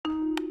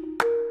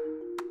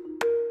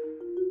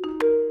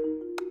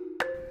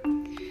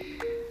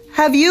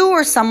Have you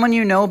or someone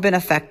you know been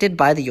affected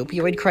by the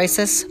opioid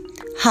crisis?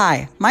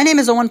 Hi, my name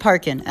is Owen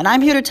Parkin, and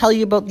I'm here to tell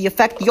you about the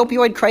effect the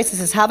opioid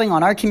crisis is having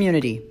on our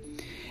community.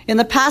 In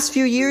the past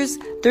few years,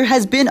 there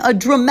has been a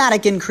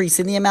dramatic increase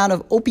in the amount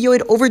of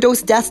opioid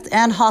overdose deaths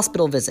and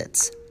hospital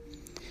visits.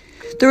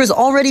 There has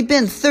already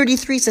been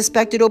 33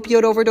 suspected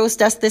opioid overdose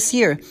deaths this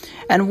year,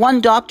 and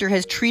one doctor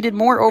has treated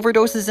more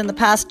overdoses in the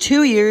past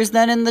 2 years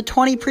than in the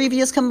 20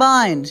 previous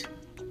combined.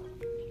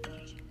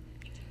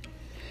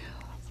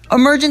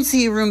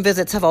 Emergency room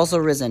visits have also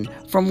risen,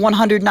 from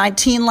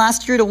 119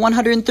 last year to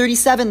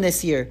 137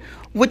 this year,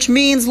 which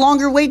means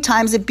longer wait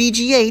times at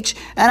BGH,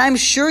 and I'm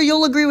sure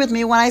you'll agree with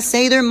me when I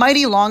say they're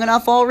mighty long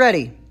enough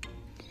already.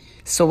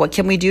 So what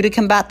can we do to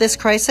combat this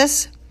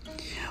crisis?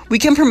 We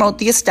can promote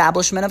the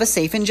establishment of a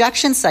safe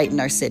injection site in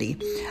our city,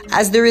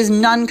 as there is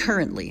none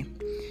currently.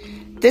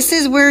 This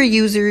is where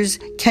users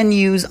can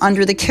use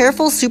under the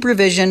careful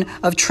supervision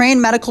of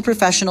trained medical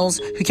professionals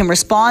who can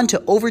respond to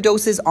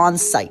overdoses on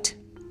site.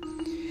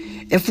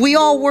 If we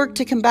all work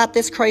to combat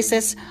this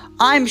crisis,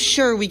 I'm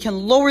sure we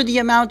can lower the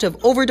amount of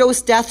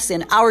overdose deaths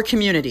in our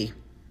community.